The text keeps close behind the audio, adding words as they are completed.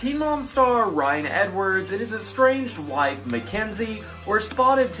Teen Mom star Ryan Edwards and his estranged wife Mackenzie were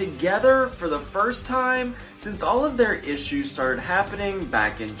spotted together for the first time since all of their issues started happening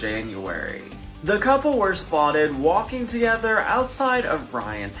back in January. The couple were spotted walking together outside of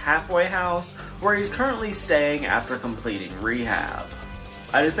Ryan's halfway house, where he's currently staying after completing rehab.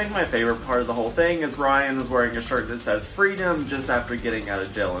 I just think my favorite part of the whole thing is Ryan was wearing a shirt that says freedom just after getting out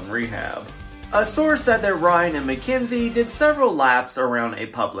of jail and rehab. A source said that Ryan and Mackenzie did several laps around a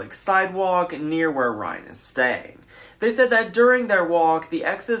public sidewalk near where Ryan is staying. They said that during their walk, the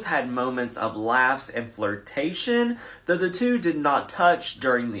exes had moments of laughs and flirtation, though the two did not touch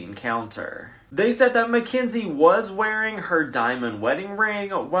during the encounter. They said that Mackenzie was wearing her diamond wedding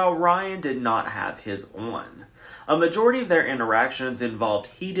ring, while Ryan did not have his on. A majority of their interactions involved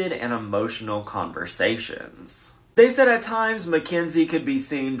heated and emotional conversations. They said at times Mackenzie could be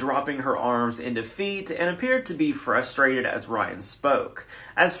seen dropping her arms in defeat and appeared to be frustrated as Ryan spoke.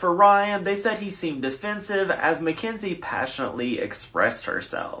 As for Ryan, they said he seemed defensive as Mackenzie passionately expressed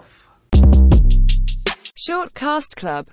herself. Short Cast Club